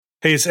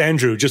Hey, it's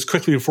Andrew. Just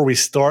quickly before we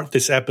start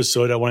this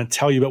episode, I want to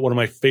tell you about one of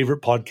my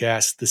favorite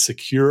podcasts, the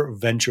Secure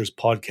Ventures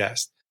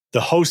podcast.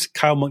 The host,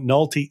 Kyle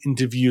McNulty,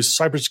 interviews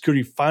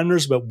cybersecurity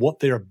founders about what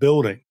they are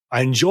building.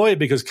 I enjoy it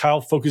because Kyle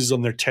focuses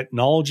on their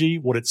technology,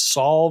 what it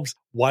solves,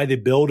 why they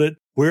build it,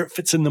 where it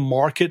fits in the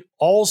market.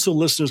 Also,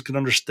 listeners can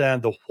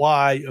understand the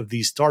why of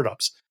these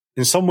startups.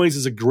 In some ways,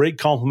 it's a great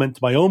complement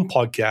to my own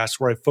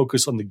podcast where I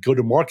focus on the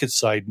go-to-market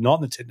side, not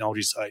on the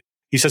technology side.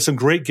 He's had some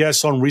great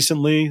guests on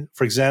recently.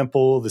 For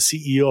example, the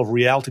CEO of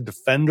Reality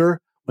Defender,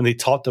 when they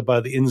talked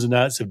about the ins and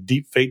outs of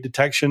deep fake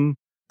detection.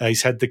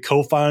 He's had the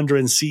co-founder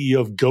and CEO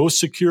of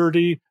Ghost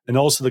Security, and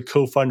also the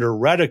co-founder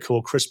of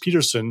Radical, Chris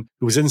Peterson,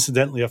 who was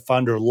incidentally a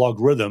founder of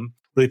Logarithm,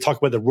 where they talk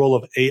about the role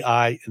of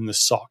AI in the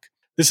SOC.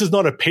 This is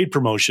not a paid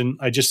promotion.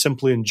 I just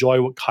simply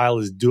enjoy what Kyle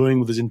is doing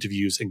with his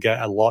interviews and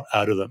get a lot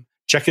out of them.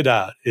 Check it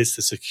out. It's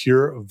the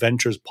Secure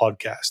Ventures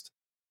podcast.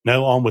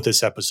 Now on with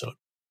this episode.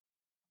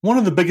 One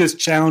of the biggest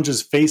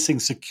challenges facing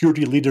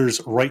security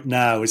leaders right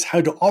now is how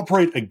to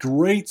operate a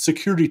great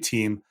security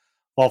team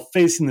while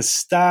facing the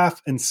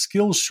staff and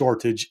skills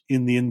shortage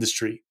in the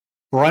industry.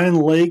 Brian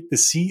Lake, the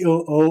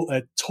COO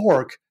at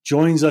Torq,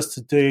 joins us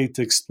today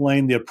to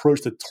explain the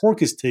approach that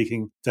Torq is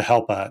taking to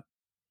help out.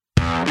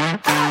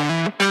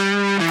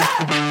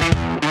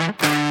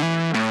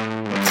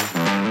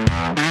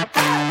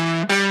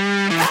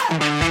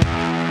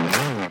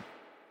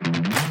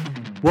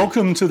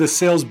 Welcome to the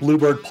Sales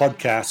Bluebird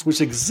podcast,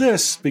 which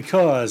exists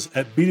because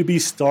at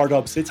B2B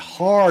startups, it's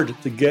hard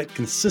to get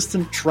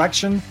consistent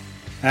traction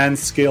and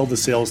scale the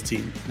sales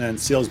team. And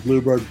Sales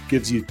Bluebird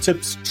gives you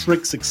tips,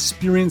 tricks,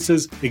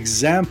 experiences,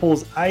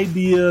 examples,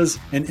 ideas,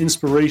 and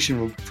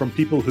inspiration from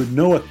people who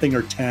know a thing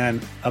or 10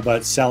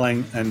 about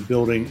selling and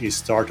building a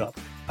startup.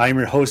 I'm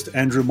your host,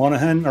 Andrew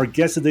Monahan. Our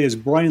guest today is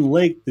Brian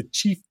Lake, the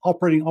Chief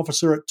Operating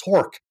Officer at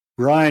Torq.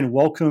 Brian,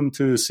 welcome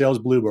to Sales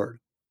Bluebird.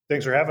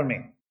 Thanks for having me.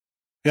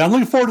 Yeah, I'm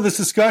looking forward to this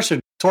discussion.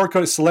 Torq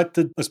got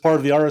selected as part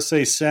of the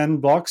RSA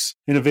Sandbox,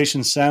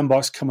 Innovation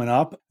Sandbox coming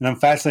up. And I'm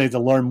fascinated to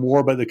learn more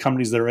about the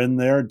companies that are in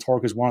there. And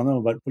Torq is one of them,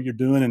 about what you're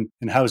doing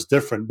and how it's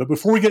different. But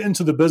before we get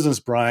into the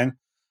business, Brian,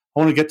 I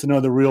want to get to know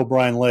the real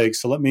Brian Lake.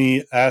 So let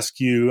me ask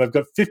you, I've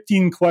got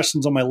 15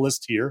 questions on my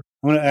list here.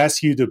 I'm going to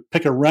ask you to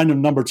pick a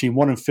random number between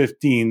 1 and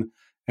 15,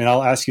 and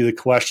I'll ask you the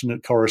question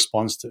it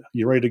corresponds to.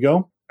 You ready to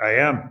go? I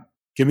am.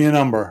 Give me a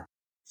number.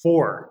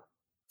 4.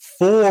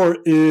 4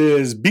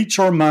 is beach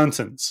or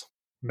mountains?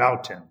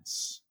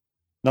 Mountains.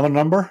 Another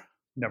number?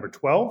 Number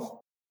 12.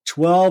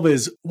 12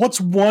 is, what's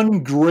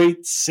one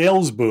great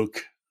sales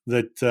book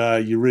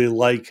that you really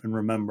like and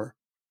remember?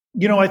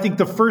 You know, I think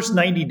the first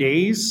 90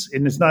 days,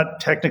 and it's not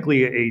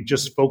technically a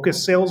just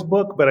focused sales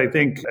book, but I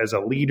think as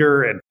a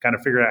leader and kind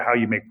of figuring out how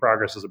you make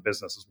progress as a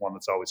business is one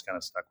that's always kind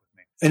of stuck with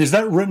me. And is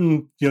that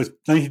written,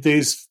 90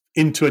 days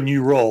into a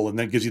new role, and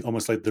that gives you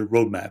almost like the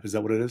roadmap? Is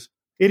that what it is?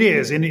 It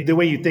is. And the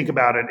way you think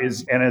about it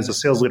is, and as a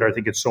sales leader, I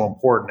think it's so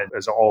important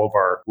as all of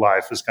our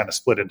life is kind of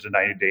split into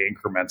 90-day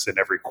increments in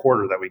every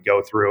quarter that we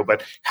go through,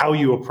 but how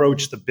you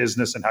approach the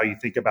business and how you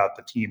think about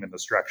the team and the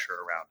structure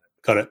around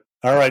it. Got it.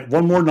 All right.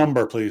 One more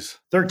number, please.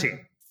 13.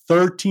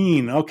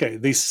 13. Okay.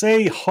 They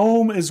say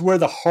home is where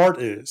the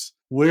heart is.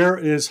 Where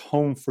is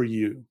home for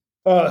you?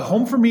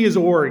 Home for me is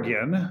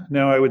Oregon.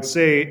 Now, I would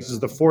say this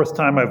is the 4th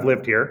time I've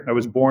lived here. I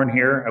was born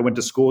here. I went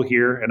to school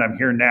here, and I'm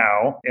here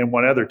now and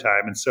one other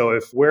time. And so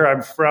if where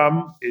I'm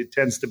from, it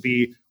tends to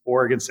be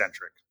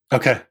Oregon-centric.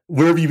 Okay.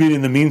 Where have you been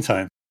in the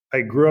meantime?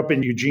 I grew up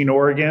in Eugene,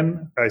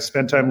 Oregon. I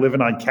spent time living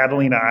on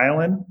Catalina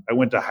Island. I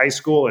went to high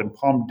school in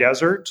Palm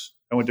Desert.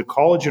 I went to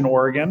college in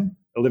Oregon.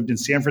 I lived in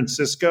San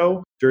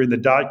Francisco during the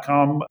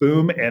dot-com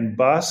boom and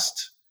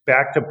bust.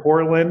 Back to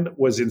Portland,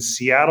 was in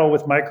Seattle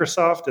with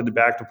Microsoft, and then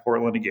back to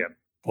Portland again.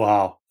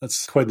 Wow,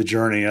 that's quite the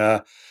journey.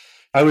 I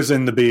was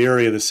in the Bay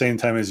Area the same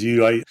time as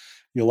you.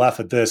 You'll laugh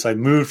at this. I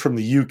moved from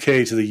the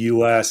UK to the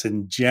US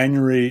in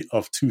January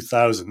of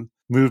 2000.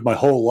 Moved my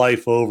whole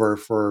life over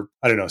for,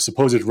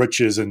 supposed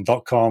riches and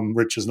dot-com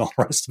riches and all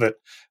the rest of it.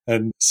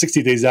 And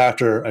 60 days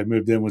after I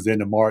moved in was the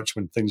end of March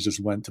when things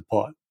just went to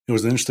pot. It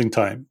was an interesting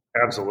time.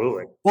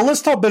 Absolutely. Well,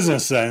 let's talk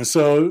business then.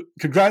 So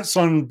congrats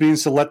on being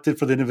selected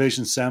for the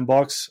Innovation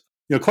Sandbox.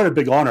 Quite a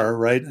big honor,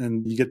 right?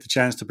 And you get the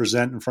chance to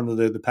present in front of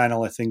the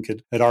panel, I think,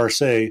 at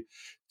RSA.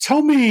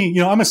 Tell me,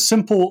 I'm a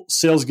simple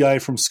sales guy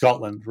from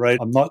Scotland, right?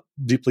 I'm not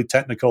deeply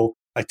technical.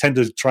 I tend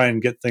to try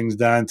and get things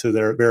down to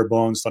their bare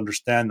bones to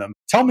understand them.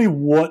 Tell me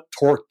what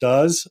Torq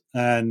does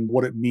and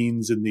what it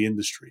means in the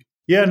industry.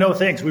 Yeah, no,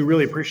 thanks. We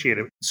really appreciate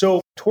it.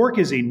 So Torq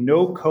is a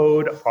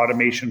no-code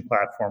automation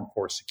platform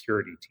for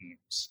security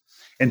teams.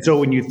 And so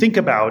when you think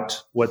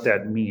about what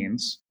that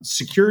means,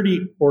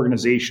 security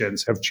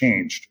organizations have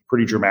changed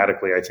pretty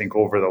dramatically, I think,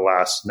 over the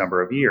last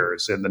number of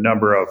years. And the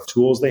number of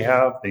tools they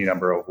have, the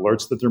number of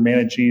alerts that they're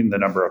managing, the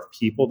number of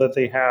people that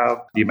they have,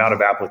 the amount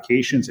of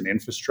applications and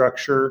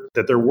infrastructure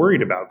that they're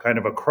worried about kind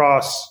of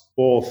across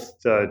both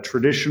the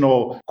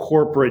traditional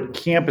corporate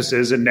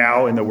campuses and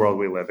now in the world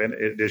we live in,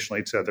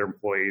 additionally to their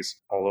employees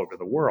all over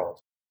the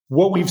world.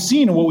 What we've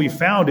seen and what we've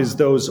found is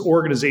those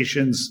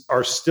organizations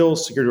are still,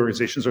 security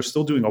organizations are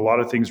still doing a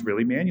lot of things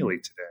really manually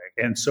today.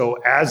 And so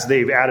as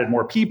they've added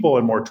more people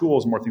and more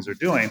tools, more things they're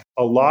doing,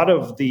 a lot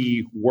of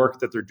the work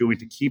that they're doing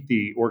to keep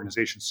the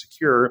organization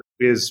secure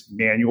is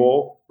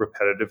manual,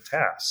 repetitive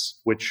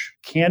tasks, which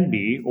can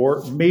be,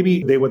 or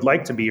maybe they would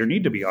like to be or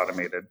need to be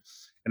automated.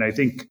 And I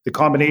think the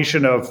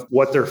combination of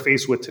what they're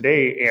faced with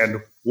today and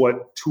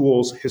what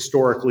tools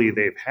historically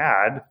they've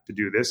had to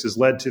do this has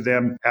led to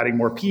them adding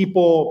more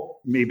people,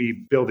 maybe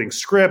building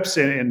scripts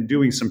and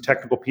doing some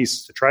technical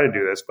pieces to try to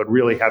do this, but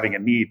really having a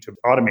need to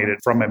automate it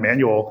from a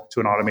manual to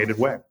an automated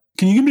way.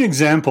 Can you give me an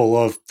example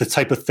of the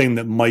type of thing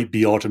that might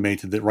be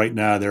automated that right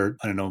now they're,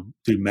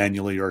 do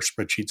manually or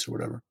spreadsheets or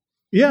whatever?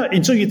 Yeah.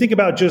 And so you think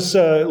about just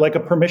like a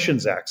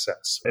permissions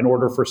access in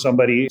order for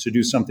somebody to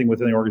do something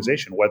within the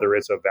organization, whether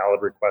it's a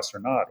valid request or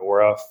not, or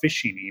a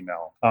phishing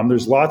email.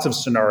 There's lots of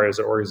scenarios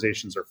that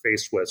organizations are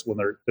faced with when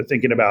they're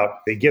thinking about,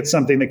 they get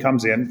something that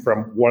comes in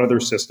from one of their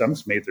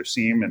systems, maybe their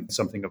SIEM and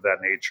something of that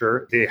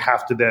nature. They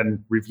have to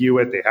then review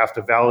it. They have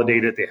to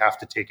validate it. They have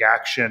to take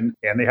action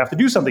and they have to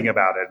do something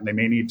about it. And they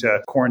may need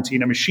to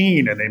quarantine a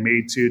machine and they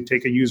may to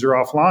take a user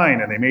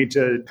offline and they may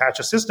to patch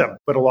a system.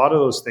 But a lot of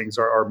those things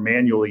are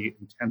manually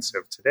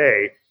intensive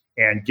today.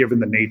 And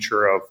given the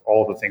nature of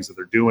all the things that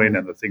they're doing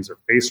and the things they're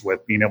faced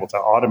with, being able to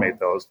automate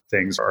those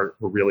things are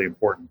really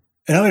important.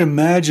 And I would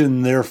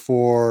imagine,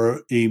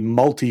 therefore, a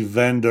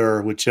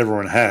multi-vendor, which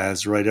everyone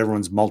has, right?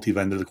 Everyone's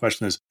multi-vendor. The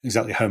question is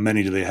exactly how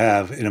many do they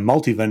have? In a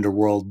multi-vendor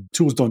world,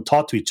 tools don't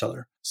talk to each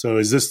other. So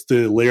is this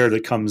the layer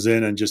that comes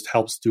in and just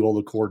helps do all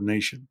the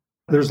coordination?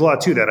 There's a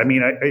lot to that. I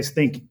mean, I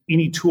think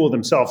any tool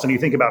themselves, and you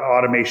think about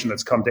automation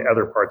that's come to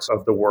other parts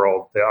of the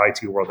world, the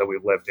IT world that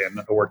we've lived in.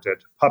 I worked at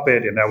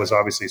Puppet, and that was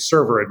obviously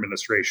server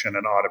administration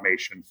and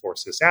automation for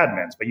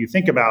sysadmins. But you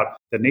think about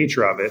the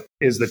nature of it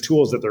is the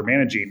tools that they're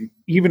managing,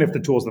 even if the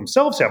tools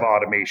themselves have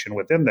automation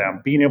within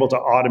them, being able to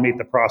automate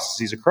the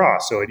processes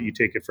across. So you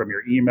take it from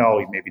your email,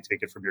 you maybe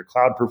take it from your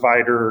cloud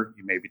provider,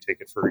 you maybe take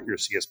it for your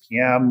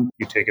CSPM,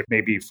 you take it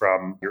maybe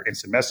from your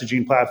instant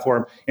messaging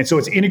platform. And so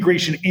it's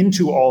integration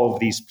into all of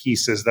these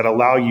pieces that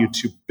allow you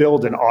to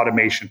build an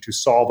automation to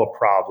solve a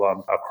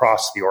problem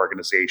across the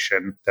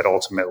organization that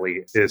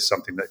ultimately is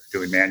something that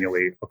you're doing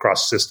manually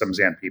across systems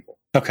and people.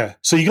 Okay.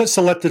 So you got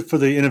selected for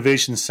the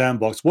Innovation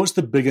Sandbox. What's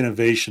the big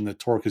innovation that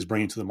Torq is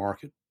bringing to the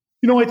market?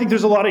 I think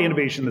there's a lot of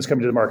innovation that's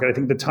coming to the market. I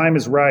think the time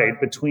is right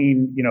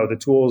between, the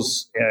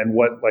tools and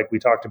what, like we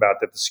talked about,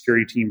 that the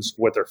security teams,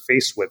 what they're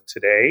faced with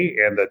today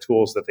and the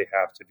tools that they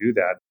have to do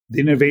that. The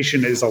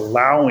innovation is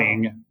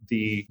allowing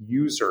the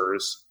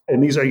users,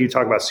 and these are, you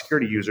talk about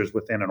security users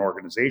within an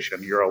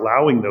organization, you're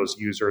allowing those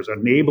users,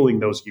 enabling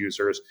those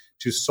users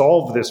to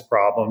solve this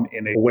problem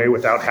in a way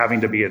without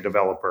having to be a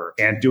developer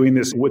and doing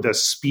this with a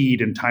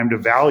speed and time to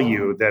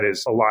value that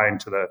is aligned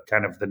to the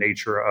kind of the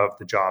nature of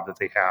the job that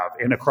they have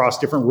and across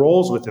different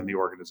roles within the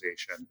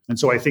organization. And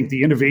so I think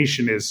the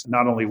innovation is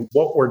not only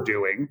what we're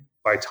doing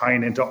by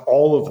tying into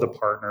all of the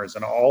partners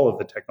and all of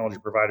the technology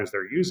providers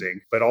they're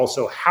using, but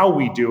also how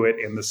we do it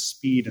in the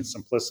speed and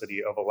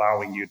simplicity of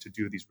allowing you to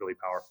do these really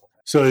powerful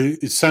things. So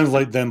it sounds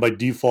like then by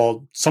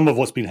default, some of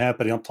what's been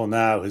happening up till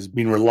now has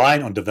been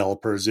relying on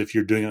developers if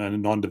you're doing it in a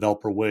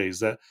non-developer way.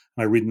 Am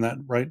I reading that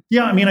right?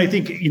 Yeah, I mean, I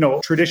think,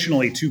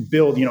 traditionally to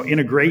build,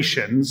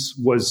 integrations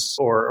was,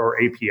 or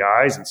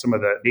APIs and some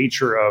of the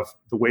nature of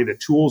the way the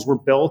tools were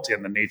built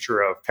and the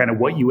nature of kind of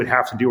what you would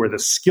have to do or the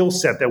skill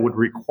set that would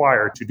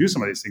require to do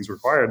some of these things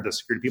required the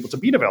security people to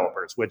be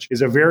developers, which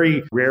is a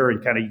very rare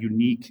and kind of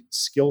unique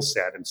skill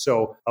set. And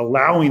so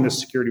allowing the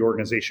security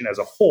organization as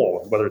a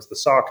whole, whether it's the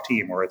SOC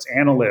team or it's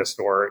analysts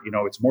or,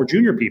 it's more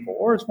junior people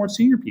or it's more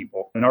senior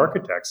people and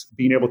architects,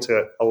 being able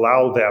to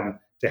allow them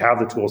to have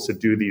the tools to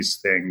do these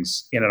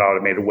things in an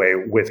automated way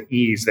with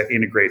ease that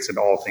integrates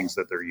into all things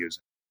that they're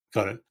using.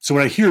 Got it. So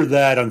when I hear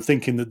that, I'm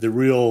thinking that the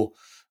real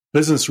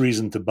business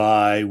reason to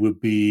buy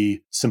would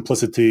be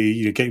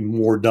simplicity, getting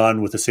more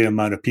done with the same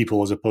amount of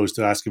people as opposed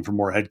to asking for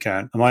more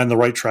headcount. Am I on the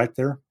right track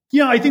there?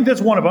 Yeah, I think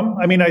that's one of them.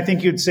 I mean, I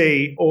think you'd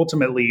say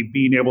ultimately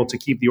being able to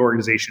keep the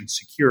organization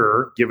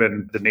secure,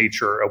 given the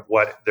nature of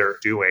what they're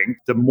doing,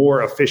 the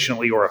more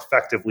efficiently or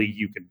effectively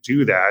you can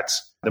do that,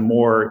 the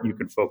more you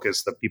can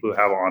focus the people who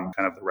have on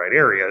kind of the right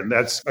area. And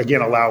that's,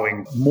 again,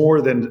 allowing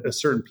more than a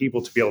certain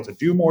people to be able to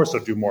do more. So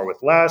do more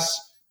with less,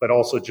 but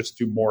also just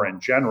do more in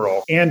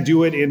general and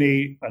do it in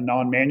a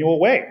non-manual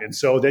way. And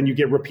so then you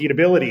get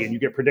repeatability and you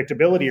get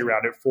predictability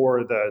around it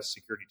for the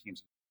security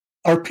teams.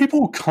 Are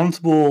people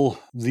comfortable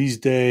these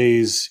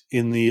days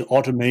in the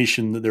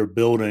automation that they're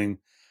building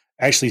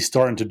actually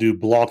starting to do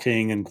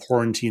blocking and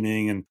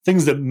quarantining and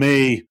things that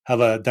may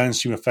have a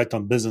downstream effect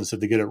on business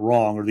if they get it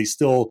wrong? Or they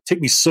still take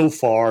me so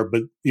far,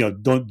 but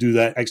don't do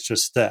that extra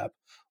step?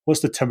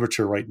 What's the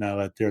temperature right now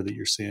out there that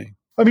you're seeing?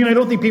 I mean, I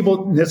don't think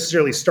people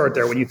necessarily start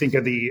there when you think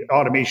of the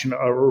automation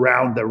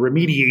around the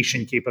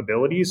remediation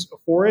capabilities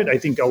for it. I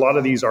think a lot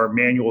of these are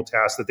manual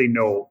tasks that they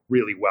know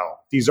really well.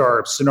 These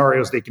are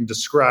scenarios they can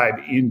describe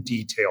in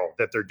detail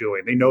that they're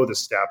doing. They know the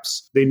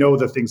steps. They know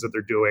the things that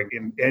they're doing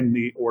in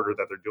the order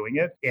that they're doing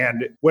it.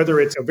 And whether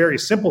it's a very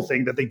simple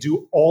thing that they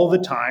do all the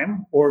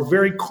time or a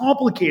very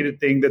complicated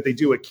thing that they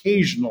do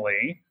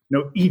occasionally,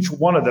 each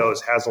one of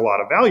those has a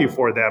lot of value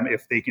for them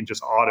if they can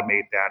just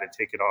automate that and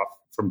take it off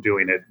from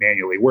doing it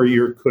manually, where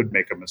you could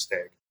make a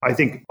mistake. I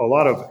think a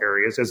lot of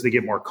areas, as they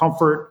get more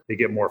comfort, they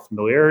get more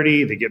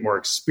familiarity, they get more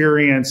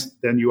experience,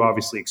 then you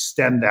obviously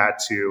extend that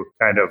to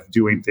kind of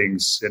doing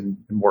things in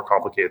more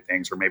complicated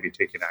things, or maybe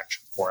taking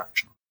more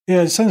action.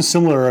 Yeah, it sounds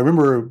similar. I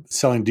remember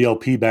selling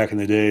DLP back in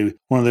the day.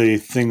 One of the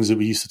things that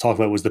we used to talk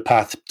about was the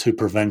path to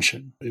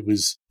prevention. It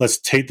was, let's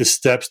take the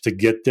steps to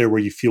get there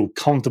where you feel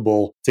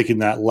comfortable taking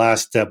that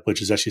last step,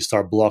 which is actually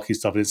start blocking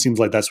stuff. And it seems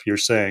like that's what you're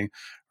saying,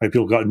 right?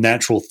 People got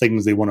natural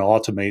things they want to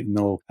automate,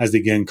 and as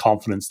they gain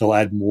confidence, they'll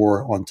add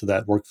more onto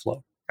that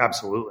workflow.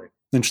 Absolutely.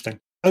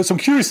 Interesting. So I'm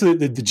curious,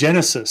 the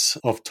genesis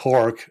of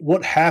Torque,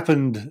 what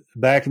happened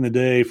back in the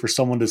day for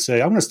someone to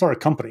say, I'm going to start a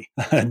company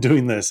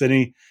doing this?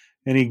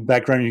 Any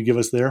background you can give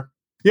us there?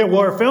 Yeah, well,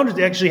 our founders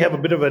actually have a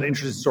bit of an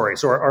interesting story.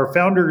 So our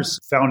founders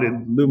founded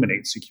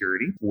Luminate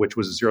Security, which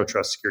was a zero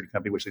trust security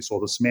company, which they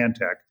sold to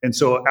Symantec. And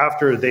so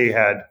after they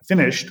had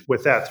finished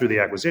with that through the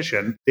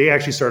acquisition, they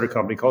actually started a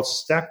company called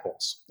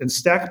StackPulse. And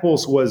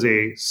StackPulse was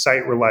a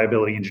site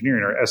reliability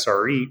engineering, or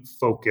SRE,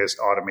 focused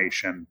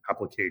automation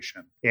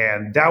application.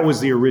 And that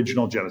was the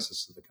original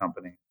genesis of the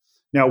company.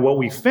 Now, what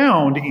we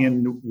found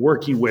in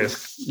working with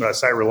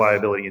site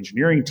reliability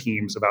engineering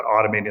teams about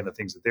automating the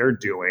things that they're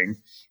doing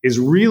is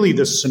really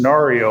the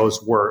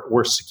scenarios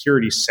were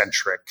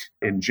security-centric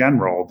in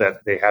general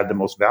that they had the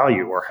most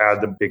value or had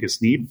the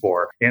biggest need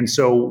for. And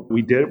so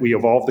we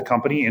evolved the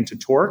company into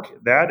Torque,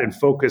 and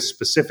focused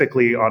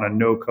specifically on a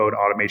no-code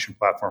automation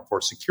platform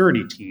for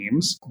security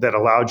teams that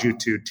allowed you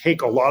to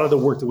take a lot of the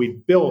work that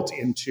we built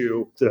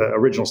into the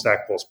original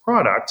StackPulse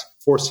product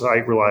for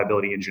site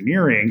reliability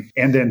engineering,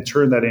 and then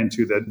turn that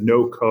into the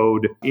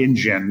no-code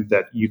engine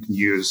that you can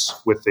use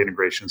with the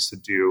integrations to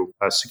do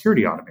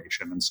security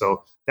automation. And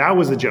so that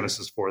was the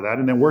genesis for that.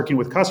 And then working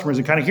with customers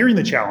and kind of hearing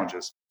the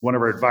challenges. One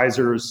of our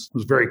advisors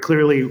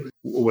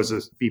was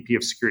a VP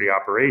of security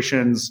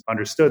operations,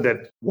 understood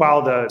that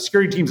while the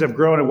security teams have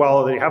grown and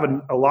while they have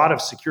a lot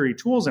of security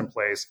tools in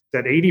place,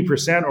 that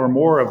 80% or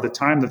more of the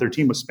time that their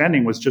team was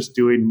spending was just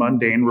doing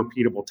mundane,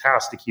 repeatable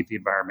tasks to keep the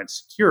environment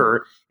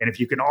secure. And if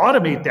you can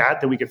automate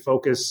that, then we can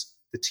focus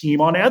the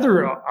team on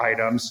other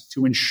items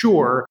to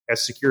ensure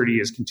as security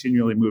is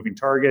continually moving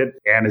target,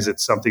 and is it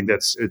something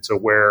it's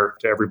aware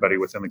to everybody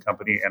within the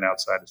company and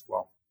outside as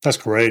well. That's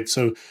great.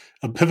 So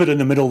a pivot in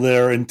the middle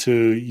there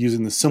into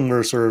using the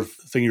similar sort of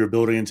thing you're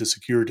building into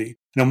security.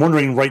 And I'm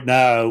wondering right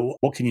now,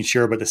 what can you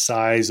share about the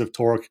size of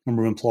Torque,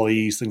 number of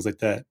employees, things like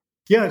that?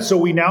 Yeah, so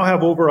we now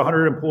have over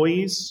 100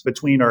 employees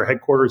between our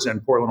headquarters in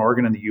Portland,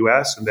 Oregon in the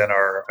US, and then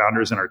our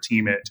founders and our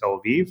team at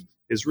Tel Aviv,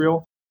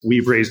 Israel.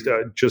 We've raised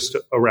just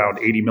around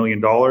 $80 million,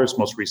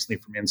 most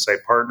recently from Insight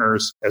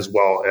Partners, as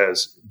well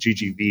as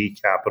GGV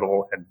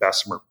Capital and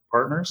Bessemer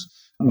Partners.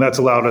 And that's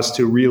allowed us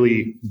to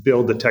really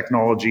build the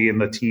technology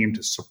and the team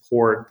to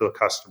support the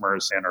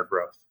customers and our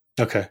growth.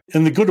 Okay.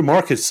 And the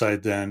go-to-market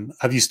side then,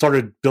 have you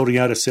started building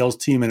out a sales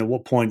team? And at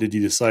what point did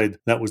you decide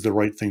that was the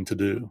right thing to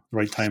do, the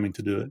right timing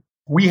to do it?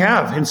 We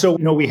have. And so,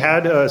 we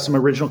had some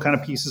original kind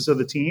of pieces of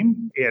the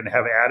team and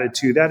have added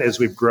to that as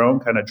we've grown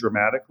kind of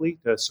dramatically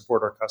to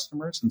support our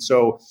customers. And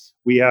so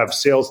we have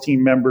sales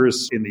team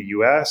members in the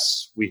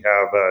US. We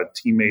have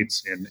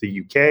teammates in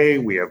the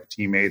UK. We have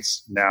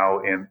teammates now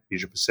in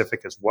Asia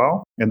Pacific as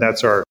well. And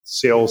that's our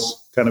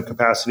sales kind of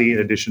capacity in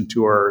addition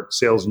to our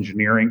sales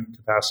engineering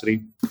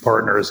capacity,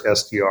 partners,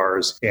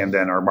 SDRs, and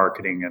then our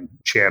marketing and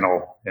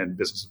channel and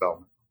business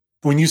development.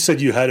 When you said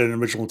you had an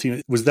original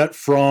team, was it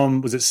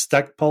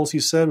StackPulse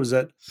you said? Was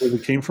that where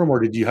it came from, or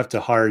did you have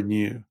to hire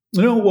new?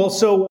 No, well,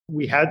 so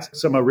we had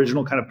some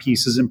original kind of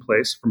pieces in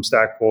place from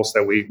StackPulse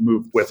that we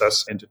moved with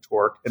us into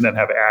Torque, and then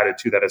have added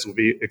to that as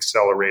we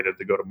accelerated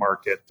the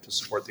go-to-market to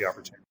support the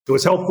opportunity. It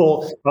was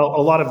helpful. A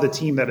lot of the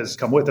team that has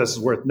come with us, is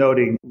worth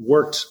noting,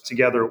 worked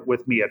together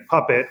with me at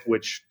Puppet,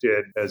 which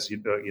did, as you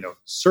know,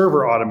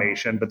 server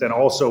automation, but then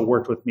also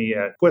worked with me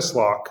at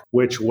Twistlock,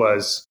 which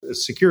was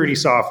security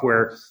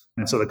software.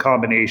 And so the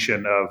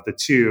combination of the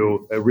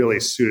two really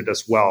suited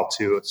us well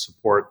to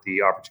support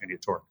the opportunity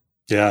at Torque.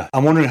 Yeah.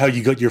 I'm wondering how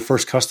you got your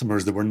first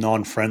customers that were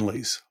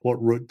non-friendlies. What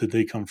route did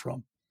they come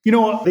from?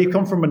 They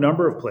come from a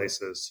number of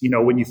places.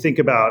 When you think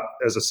about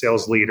as a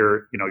sales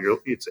leader,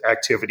 it's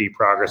activity,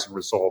 progress, and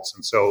results.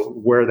 And so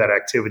where that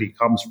activity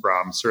comes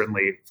from,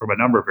 certainly from a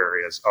number of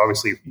areas.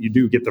 Obviously, you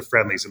do get the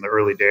friendlies in the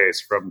early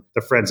days from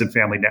the friends and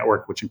family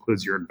network, which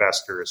includes your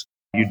investors.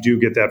 You do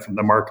get that from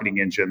the marketing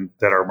engine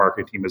that our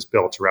marketing team has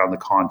built around the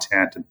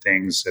content and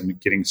things and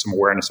getting some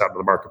awareness out of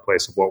the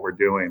marketplace of what we're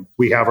doing.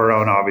 We have our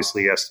own,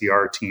 obviously,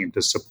 SDR team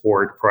to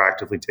support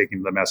proactively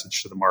taking the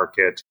message to the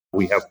market.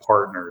 We have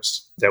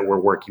partners that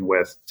we're working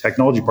with,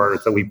 technology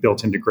partners that we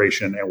built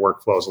integration and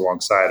workflows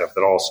alongside of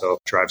that also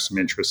drive some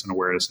interest and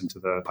awareness into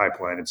the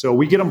pipeline. And so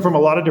we get them from a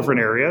lot of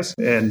different areas,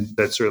 and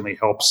that certainly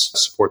helps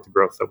support the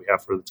growth that we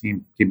have for the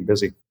team, keep them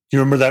busy. You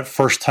remember that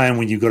first time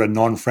when you got a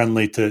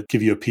non-friendly to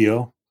give you a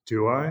PO?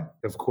 Do I?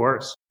 Of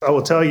course. I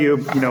will tell you,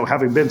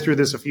 having been through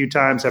this a few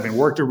times, having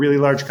worked at really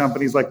large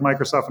companies like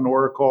Microsoft and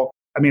Oracle,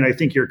 I mean, I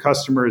think your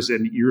customers,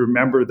 and you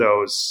remember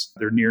those,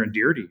 they're near and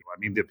dear to you. I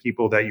mean, the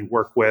people that you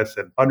work with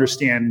and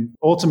understand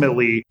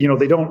ultimately,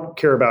 they don't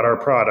care about our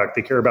product,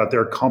 they care about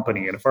their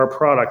company. And if our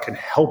product can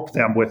help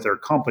them with their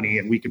company,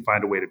 and we can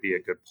find a way to be a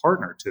good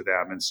partner to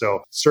them. And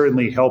so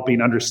certainly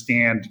helping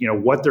understand,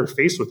 what they're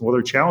faced with, what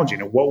they're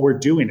challenging, and what we're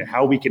doing and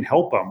how we can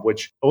help them,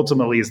 which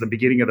ultimately is the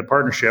beginning of the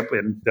partnership,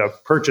 and the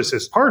purchase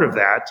is part of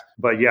that.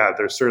 But yeah,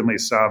 there's certainly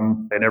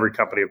some in every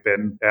company I've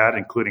been at,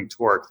 including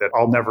Torque, that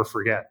I'll never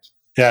forget.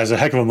 Yeah, it's a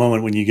heck of a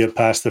moment when you get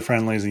past the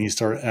friendlies and you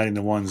start adding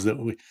the ones that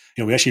we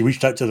actually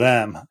reached out to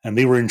them and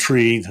they were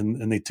intrigued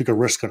and they took a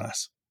risk on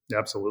us.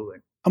 Absolutely.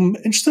 I'm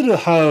interested in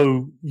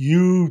how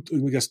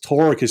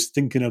Torque is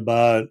thinking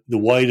about the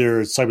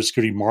wider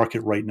cybersecurity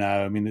market right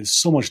now. I mean, there's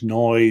so much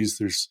noise.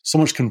 There's so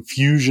much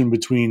confusion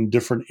between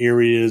different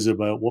areas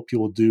about what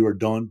people do or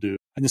don't do.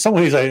 And in some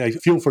ways, I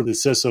feel for the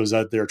CISOs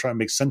out there trying to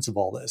make sense of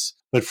all this.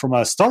 But from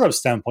a startup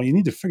standpoint, you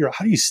need to figure out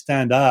how do you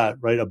stand out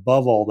right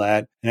above all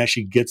that and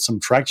actually get some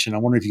traction. I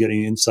wonder if you get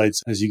any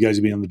insights as you guys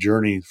have been on the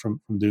journey from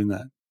doing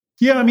that.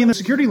 Yeah, I mean, the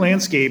security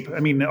landscape,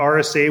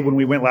 RSA, when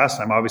we went last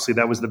time, obviously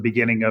that was the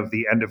beginning of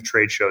the end of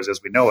trade shows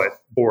as we know it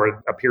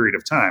for a period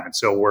of time. And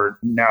so we're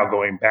now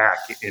going back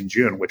in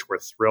June, which we're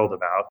thrilled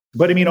about.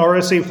 But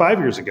RSA 5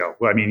 years ago,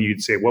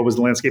 you'd say, what was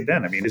the landscape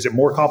then? Is it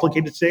more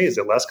complicated today? Is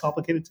it less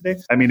complicated today?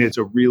 It's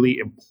a really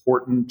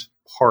important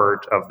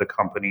part of the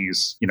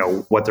companies,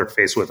 what they're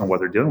faced with and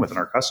what they're dealing with in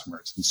our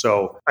customers. And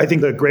so I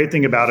think the great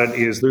thing about it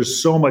is there's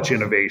so much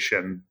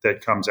innovation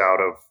that comes out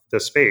of the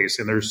space.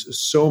 And there's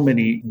so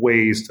many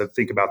ways to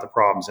think about the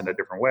problems in a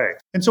different way.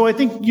 And so I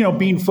think,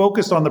 being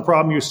focused on the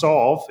problem you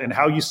solve and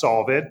how you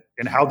solve it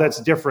and how that's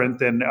different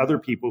than other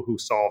people who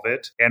solve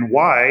it and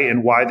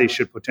why they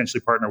should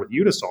potentially partner with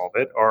you to solve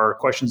it are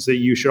questions that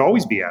you should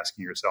always be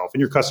asking yourself. And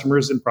your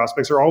customers and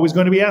prospects are always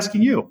going to be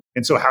asking you.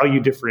 And so how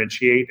you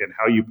differentiate and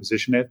how you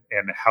position it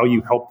and how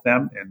you help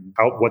them and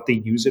what they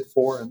use it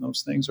for and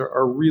those things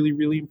are really,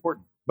 really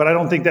important. But I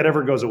don't think that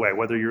ever goes away,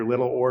 whether you're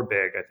little or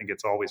big. I think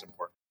it's always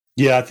important.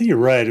 Yeah, I think you're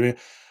right.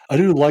 I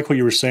do like what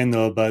you were saying,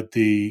 though, about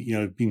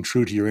the, being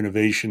true to your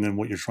innovation and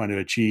what you're trying to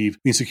achieve.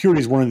 Security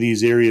is one of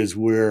these areas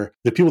where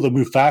the people that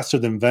move faster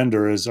than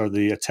vendors are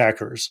the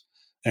attackers.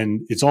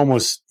 And it's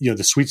almost,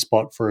 the sweet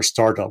spot for a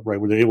startup, right,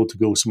 where they're able to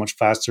go so much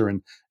faster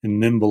and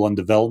nimble on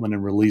development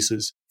and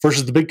releases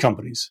versus the big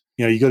companies.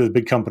 You go to the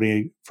big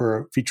company for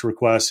a feature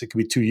request, it could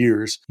be 2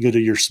 years. You go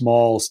to your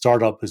small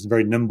startup that's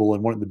very nimble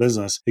and wanting the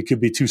business, it could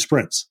be 2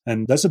 sprints.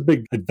 And that's a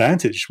big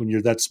advantage when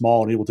you're that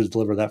small and able to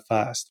deliver that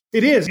fast.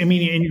 It is. And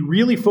you're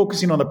really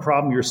focusing on the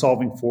problem you're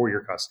solving for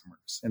your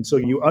customers. And so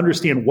you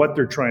understand what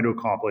they're trying to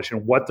accomplish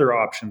and what their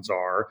options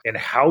are and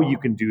how you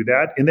can do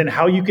that. And then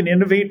how you can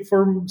innovate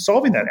for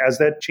solving that as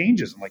that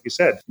changes. And like you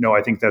said,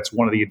 I think that's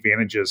one of the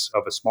advantages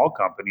of a small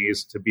company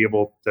is to be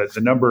able to,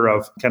 the number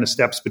of kind of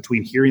steps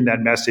between hearing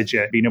that message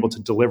and being able to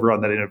deliver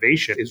on that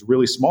innovation is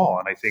really small.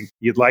 And I think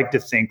you'd like to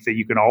think that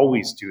you can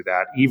always do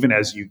that, even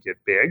as you get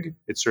big.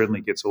 It certainly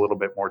gets a little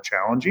bit more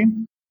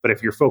challenging. But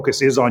if your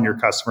focus is on your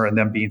customer and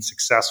them being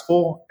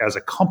successful as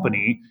a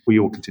company,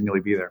 you will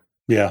continually be there.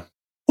 Yeah.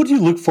 What do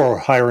you look for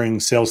hiring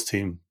sales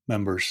team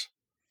members?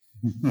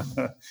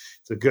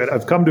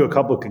 I've come to a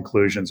couple of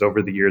conclusions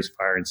over the years of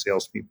hiring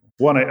salespeople.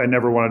 One, I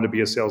never wanted to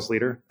be a sales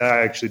leader. I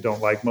actually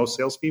don't like most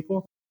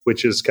salespeople,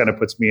 which is kind of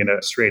puts me in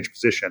a strange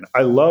position.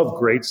 I love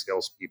great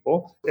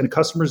salespeople, and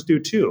customers do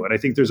too. And I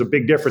think there's a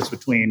big difference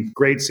between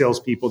great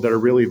salespeople that are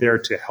really there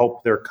to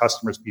help their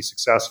customers be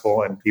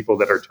successful and people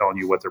that are telling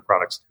you what their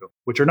products do,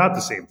 which are not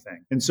the same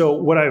thing. And so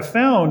what I've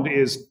found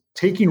is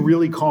taking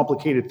really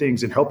complicated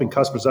things and helping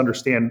customers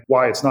understand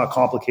why it's not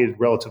complicated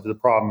relative to the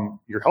problem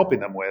you're helping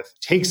them with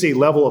takes a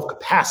level of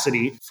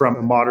capacity from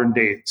a modern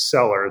day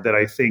seller that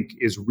I think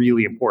is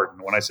really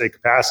important. When I say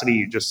capacity,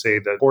 you just say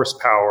the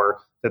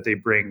horsepower that they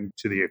bring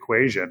to the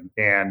equation.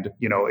 And,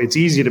 it's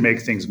easy to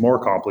make things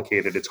more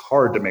complicated. It's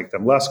hard to make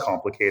them less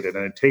complicated.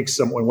 And it takes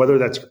someone, whether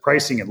that's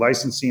pricing and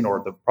licensing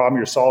or the problem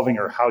you're solving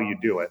or how you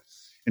do it.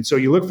 And so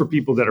you look for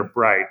people that are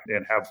bright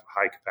and have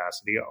high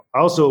capacity. I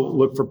also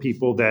look for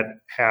people that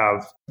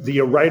have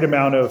the right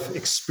amount of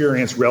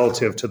experience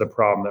relative to the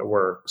problem that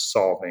we're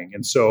solving.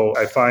 And so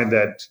I find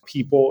that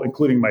people,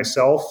 including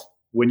myself,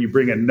 when you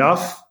bring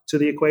enough to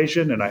the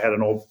equation, and I had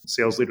an old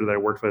sales leader that I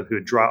worked with who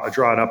would draw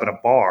it up in a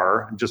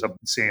bar, just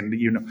saying,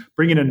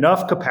 bringing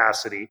enough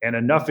capacity and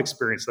enough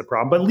experience to the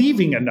problem, but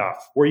leaving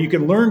enough where you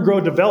can learn, grow,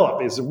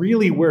 develop is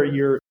really where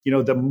you're,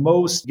 the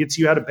most gets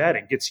you out of bed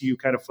and gets you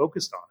kind of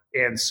focused on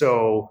it. And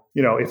so,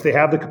 if they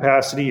have the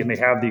capacity and they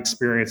have the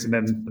experience and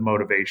then the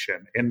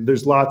motivation, and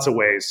there's lots of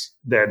ways,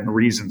 then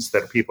reasons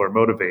that people are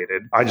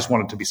motivated. I just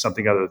want it to be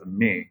something other than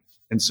me.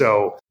 And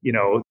so,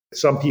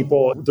 some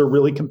people, they're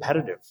really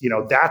competitive.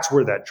 That's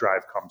where that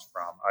drive comes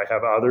from. I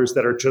have others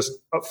that are just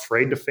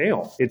afraid to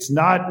fail. It's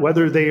not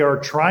whether they are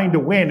trying to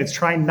win, it's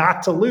trying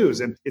not to lose.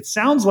 And it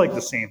sounds like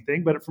the same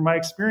thing, but from my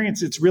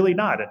experience, it's really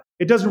not.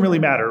 It doesn't really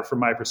matter from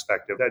my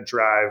perspective, that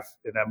drive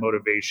and that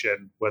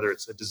motivation, whether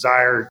it's a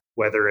desire,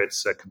 whether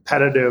it's a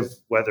competitive,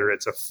 whether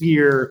it's a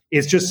fear,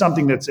 it's just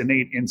something that's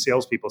innate in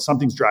salespeople.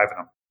 Something's driving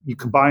them. You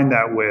combine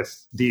that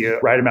with the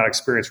right amount of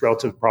experience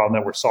relative to the problem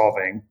that we're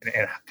solving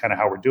and kind of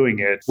how we're doing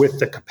it with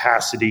the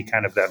capacity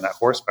kind of that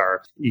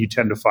horsepower, you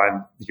tend to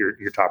find your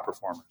top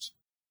performers.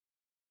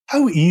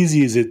 How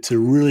easy is it to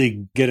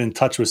really get in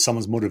touch with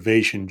someone's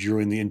motivation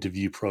during the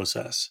interview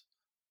process?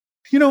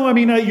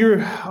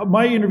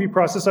 My interview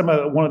process, I'm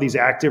one of these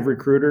active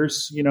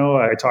recruiters.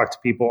 I talk to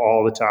people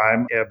all the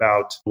time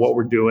about what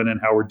we're doing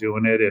and how we're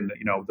doing it and,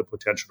 the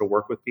potential to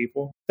work with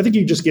people. I think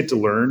you just get to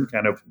learn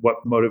kind of what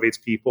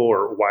motivates people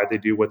or why they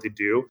do what they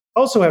do. I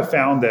also have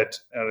found that,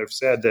 and I've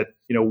said that,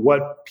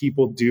 what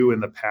people do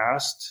in the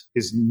past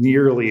is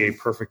nearly a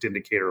perfect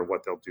indicator of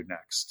what they'll do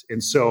next.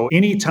 And so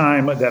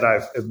anytime that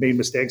I've made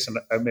mistakes, and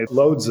I've made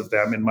loads of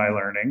them in my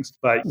learnings,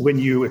 but when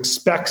you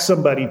expect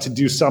somebody to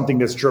do something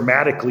that's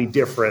dramatically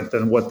different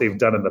than what they've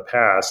done in the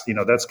past,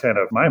 that's kind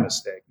of my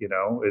mistake,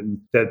 and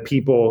that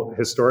people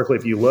historically,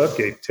 if you look,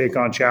 they take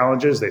on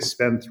challenges, they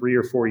spend 3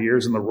 or 4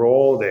 years in the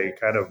role, they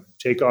kind of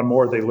take on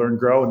more, they learn,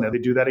 grow, and then they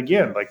do that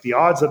again. Like the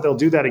odds that they'll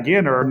do that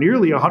again are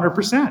nearly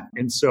 100%.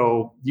 And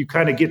so you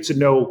kind of get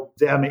to know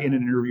them in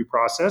an interview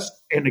process.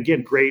 And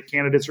again, great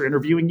candidates are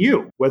interviewing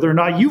you, whether or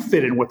not you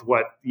fit in with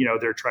what,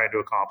 they're trying to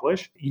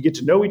accomplish. You get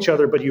to know each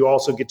other, but you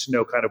also get to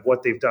know kind of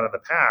what they've done in the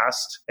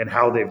past and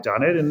how they've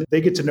done it. And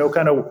they get to know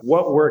kind of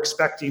what we're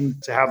expecting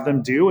to have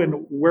them do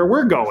and where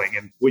we're going.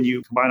 And when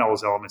you combine all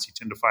those elements, you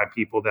tend to find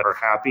people that are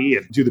happy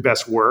and do the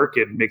best work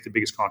and make the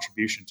biggest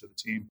contribution to the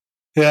team.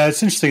 Yeah,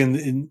 it's interesting.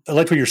 And I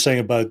like what you're saying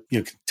about,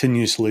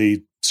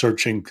 continuously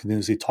searching,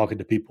 continuously talking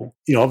to people.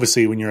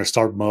 Obviously when you're in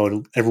start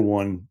mode,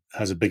 everyone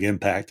has a big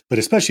impact, but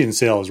especially in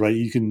sales, right?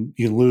 You can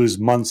lose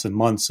months and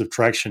months of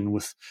traction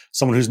with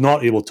someone who's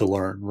not able to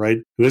learn, right?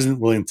 Who isn't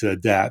willing to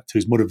adapt,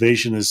 whose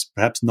motivation is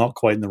perhaps not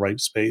quite in the right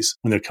space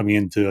when they're coming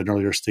into an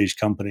earlier stage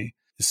company.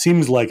 It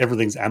seems like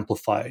everything's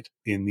amplified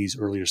in these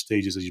earlier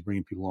stages as you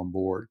bring people on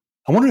board.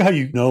 I wonder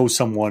how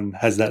someone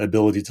has that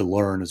ability to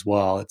learn as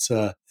well. It's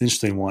an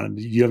interesting one.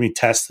 Do you have any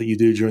tests that you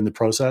do during the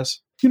process?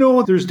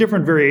 There's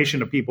different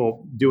variation of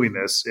people doing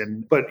this,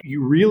 but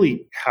you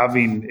really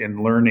having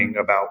and learning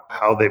about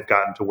how they've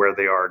gotten to where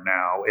they are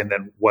now and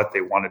then what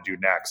they want to do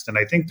next. And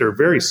I think they're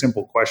very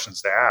simple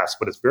questions to ask,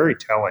 but it's very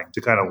telling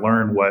to kind of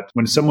learn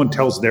when someone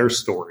tells their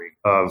story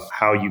of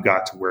how you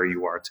got to where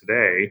you are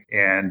today.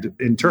 And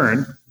in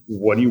turn,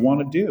 what do you want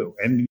to do?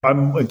 And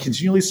I'm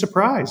continually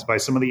surprised by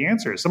some of the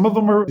answers. Some of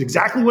them are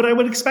exactly what I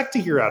would expect to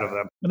hear out of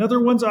them. And other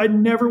ones I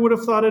never would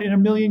have thought it in a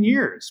million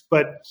years.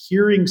 But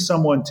hearing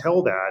someone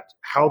tell that,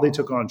 how they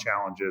took on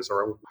challenges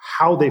or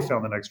how they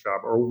found the next job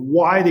or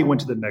why they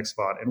went to the next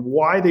spot and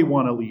why they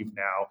want to leave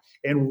now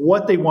and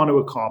what they want to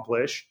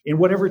accomplish in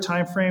whatever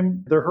time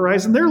frame, their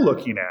horizon they're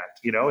looking at,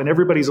 and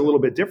everybody's a little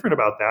bit different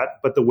about that.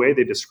 But the way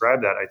they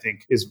describe that, I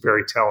think, is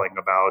very telling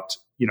about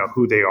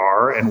who they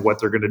are and what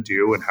they're going to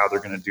do and how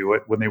they're going to do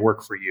it when they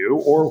work for you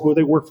or who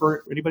they work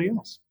for anybody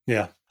else.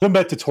 Yeah. Going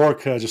back to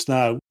Torque just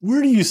now,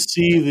 where do you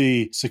see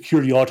the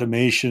security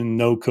automation,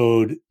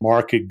 no-code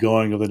market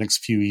going over the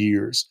next few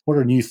years? What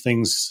are new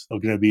things are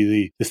going to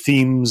be the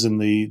themes and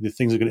the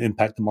things that are going to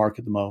impact the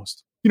market the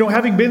most?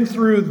 Having been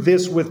through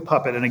this with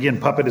Puppet, and again,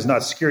 Puppet is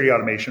not security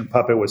automation.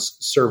 Puppet was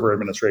server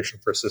administration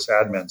for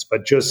sysadmins.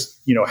 But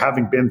just,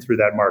 having been through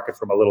that market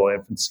from a little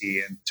infancy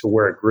and to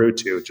where it grew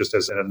to, just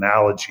as an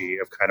analogy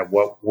of kind of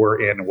what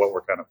we're in and what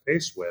we're kind of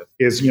faced with,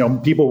 is,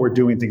 people were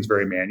doing things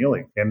very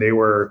manually. And they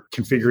were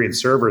configuring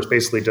servers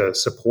basically to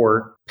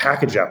support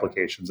package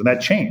applications. And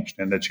that changed.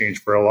 And that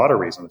changed for a lot of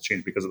reasons. It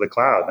changed because of the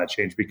cloud. And that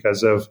changed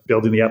because of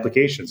building the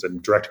applications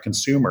and direct to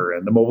consumer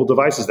and the mobile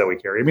devices that we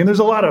carry. I mean, there's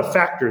a lot of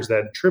factors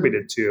that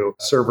attributed to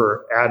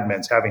server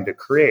admins having to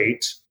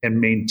create and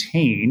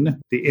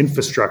maintain the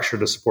infrastructure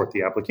to support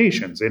the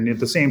applications. And at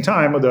the same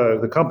time,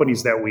 the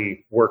companies that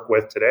we work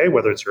with today,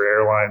 whether it's your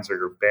airlines or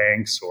your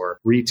banks or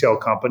retail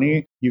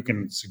company, you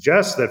can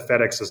suggest that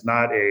FedEx is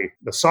not a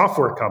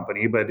software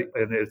company, but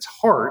in its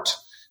heart,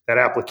 that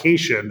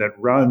application that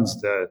runs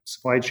the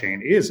supply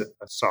chain is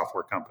a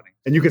software company.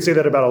 And you could say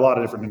that about a lot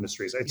of different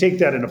industries. I take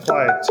that and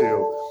apply it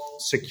to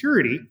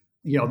security.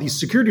 These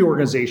security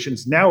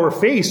organizations now are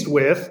faced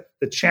with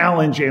the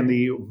challenge and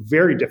the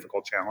very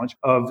difficult challenge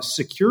of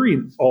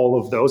securing all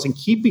of those and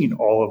keeping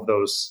all of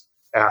those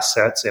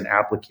assets and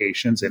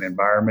applications and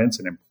environments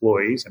and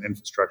employees and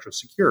infrastructure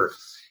secure.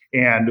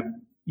 And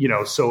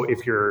so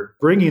if you're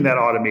bringing that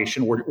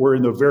automation, we're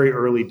in the very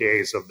early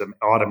days of them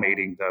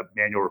automating the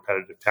manual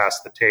repetitive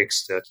tasks that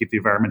takes to keep the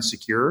environment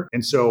secure.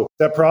 And so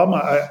that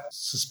problem, I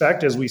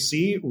suspect, as we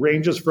see,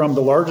 ranges from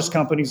the largest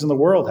companies in the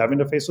world having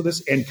to face with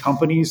this and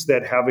companies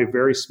that have a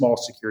very small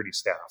security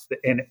staff.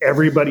 And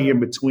everybody in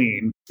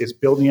between is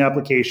building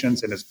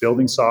applications and is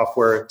building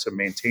software to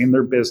maintain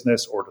their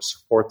business or to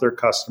support their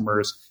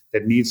customers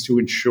that needs to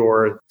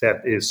ensure that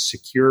is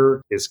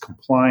secure, is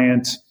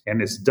compliant,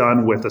 and is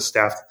done with the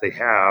staff that they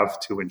have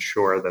to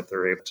ensure that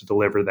they're able to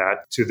deliver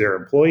that to their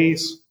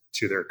employees,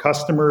 to their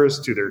customers,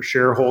 to their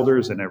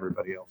shareholders, and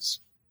everybody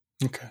else.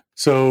 Okay.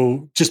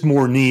 So just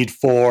more need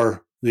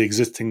for the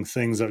existing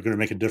things that are going to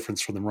make a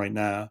difference for them right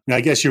now. And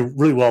I guess you're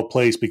really well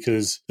placed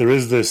because there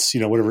is this,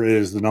 whatever it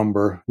is, the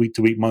number, week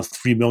to week, month,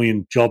 3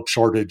 million job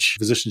shortage,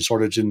 physician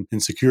shortage in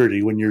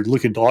security. When you're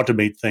looking to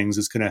automate things,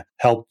 it's going to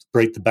help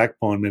break the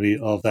backbone maybe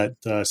of that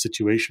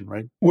situation,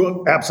 right?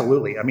 Well,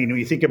 absolutely. I mean, when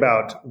you think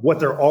about what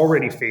they're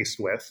already faced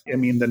with, I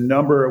mean, the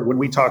number, when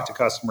we talk to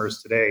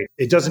customers today,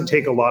 it doesn't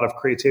take a lot of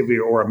creativity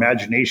or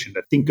imagination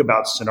to think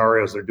about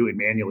scenarios they're doing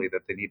manually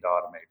that they need to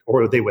automate,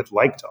 or they would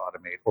like to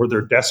automate, or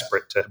they're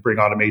desperate to bring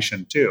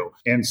automation too.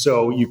 And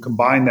so you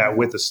combine that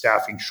with the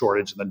staffing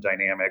shortage and the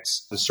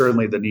dynamics,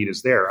 certainly the need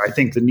is there. I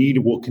think the need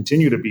will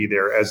continue to be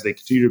there as they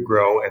continue to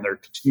grow and they're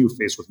continue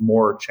faced with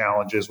more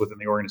challenges within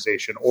the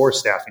organization or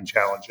staffing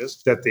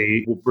challenges, that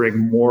they will bring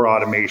more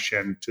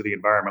automation to the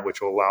environment,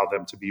 which will allow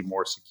them to be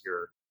more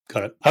secure.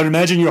 Got it. I would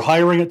imagine you're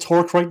hiring at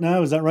Torque right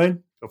now. Is that right?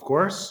 Of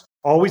course.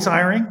 Always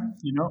hiring,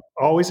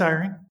 always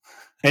hiring.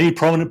 Any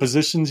prominent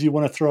positions you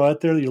want to throw out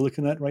there that you're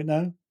looking at right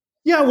now?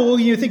 Yeah, well,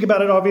 you think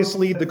about it,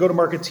 obviously, the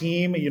go-to-market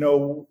team,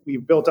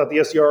 we've built out the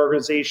SDR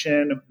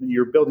organization,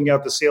 you're building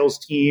out the sales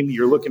team,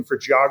 you're looking for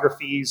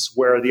geographies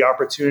where the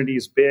opportunity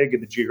is big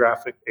and the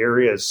geographic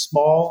area is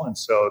small. And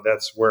so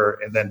that's where,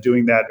 and then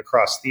doing that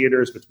across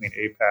theaters between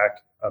APAC,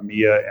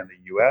 EMEA, and the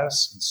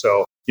US. And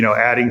so,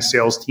 adding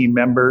sales team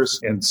members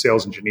and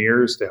sales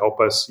engineers to help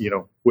us,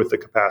 with the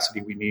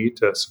capacity we need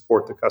to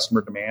support the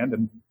customer demand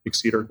and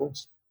exceed our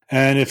goals.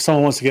 And if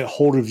someone wants to get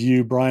hold of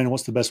you, Brian,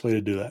 what's the best way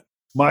to do that?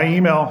 My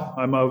email,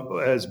 I'm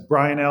as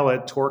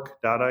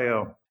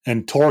brianl@torque.io.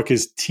 And Torque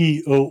is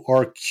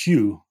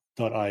TORQ.io,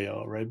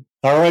 right?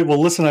 All right.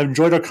 Well, listen, I've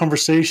enjoyed our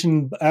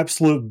conversation.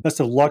 Absolute best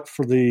of luck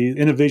for the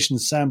Innovation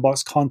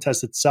Sandbox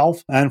contest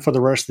itself and for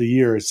the rest of the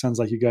year. It sounds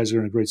like you guys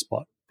are in a great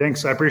spot.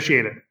 Thanks. I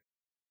appreciate it.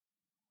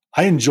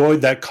 I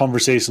enjoyed that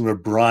conversation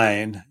with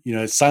Brian.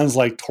 It sounds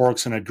like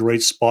Torque's in a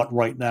great spot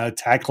right now,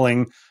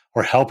 tackling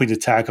or helping to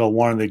tackle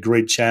one of the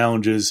great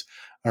challenges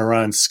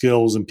around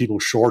skills and people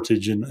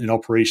shortage in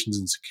operations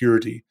and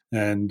security.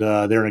 And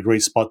they're in a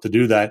great spot to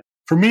do that.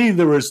 For me,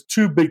 there was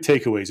two big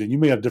takeaways, and you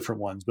may have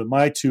different ones, but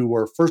my two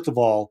were, first of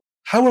all,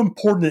 how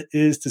important it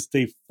is to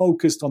stay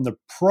focused on the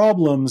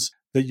problems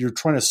that you're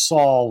trying to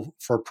solve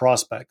for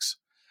prospects.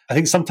 I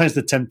think sometimes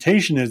the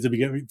temptation is that we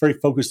get very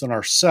focused on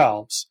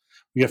ourselves.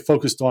 We get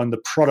focused on the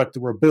product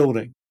that we're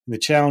building and the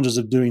challenges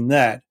of doing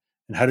that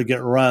and how to get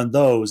around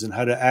those and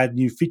how to add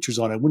new features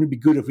on it. Wouldn't it be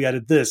good if we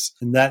added this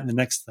and that and the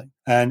next thing?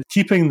 And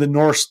keeping the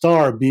North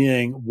Star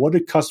being, what do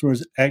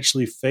customers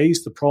actually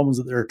face, the problems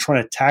that they're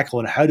trying to tackle,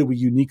 and how do we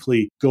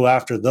uniquely go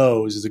after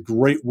those is a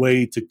great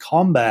way to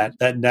combat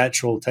that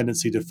natural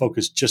tendency to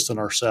focus just on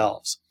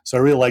ourselves. So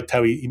I really liked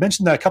how he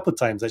mentioned that a couple of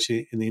times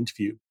actually in the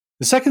interview.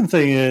 The second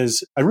thing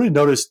is I really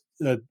noticed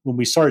that when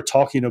we started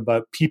talking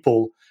about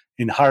people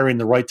in hiring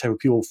the right type of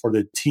people for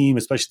the team,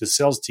 especially the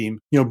sales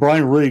team,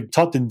 Brian really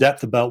talked in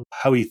depth about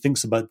how he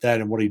thinks about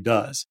that and what he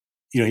does.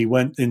 He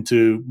went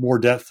into more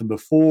depth than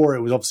before.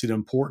 It was obviously an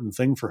important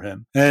thing for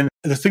him. And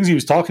the things he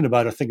was talking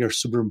about, I think, are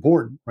super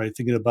important, right?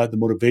 Thinking about the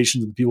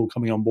motivations of the people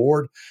coming on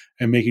board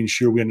and making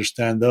sure we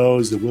understand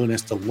those, the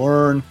willingness to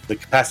learn, the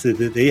capacity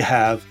that they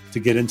have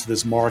to get into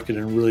this market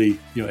and really,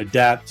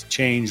 adapt,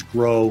 change,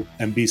 grow,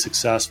 and be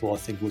successful, I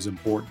think was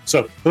important.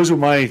 So those were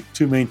my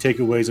two main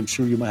takeaways. I'm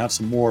sure you might have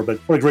some more, but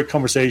what a great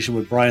conversation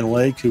with Brian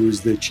Lake, who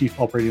is the Chief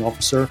Operating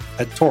Officer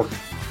at Torque.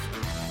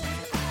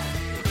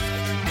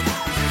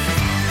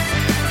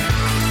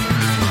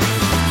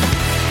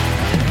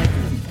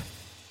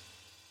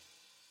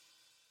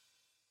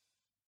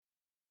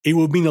 It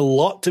would mean a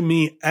lot to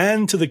me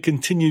and to the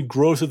continued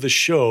growth of the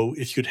show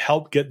if you could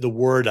help get the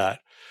word out.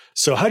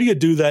 So how do you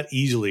do that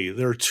easily?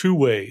 There are two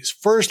ways.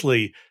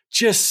 Firstly,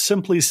 just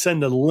simply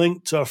send a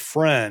link to a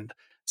friend.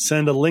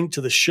 Send a link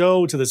to the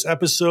show, to this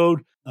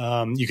episode.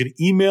 You can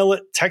email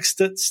it, text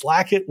it,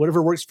 Slack it,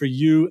 whatever works for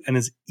you and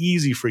is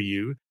easy for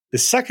you. The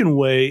second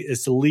way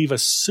is to leave a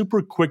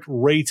super quick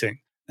rating.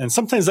 And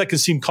sometimes that can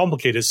seem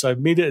complicated, so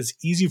I've made it as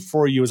easy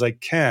for you as I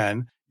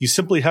can. You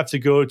simply have to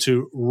go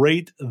to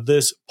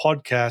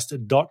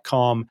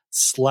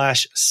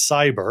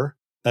ratethispodcast.com/cyber.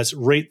 That's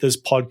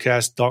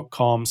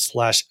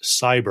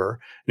ratethispodcast.com/cyber, and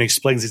it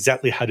explains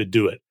exactly how to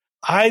do it.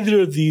 Either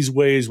of these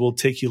ways will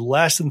take you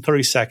less than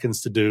 30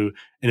 seconds to do,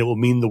 and it will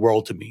mean the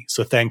world to me.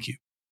 So thank you.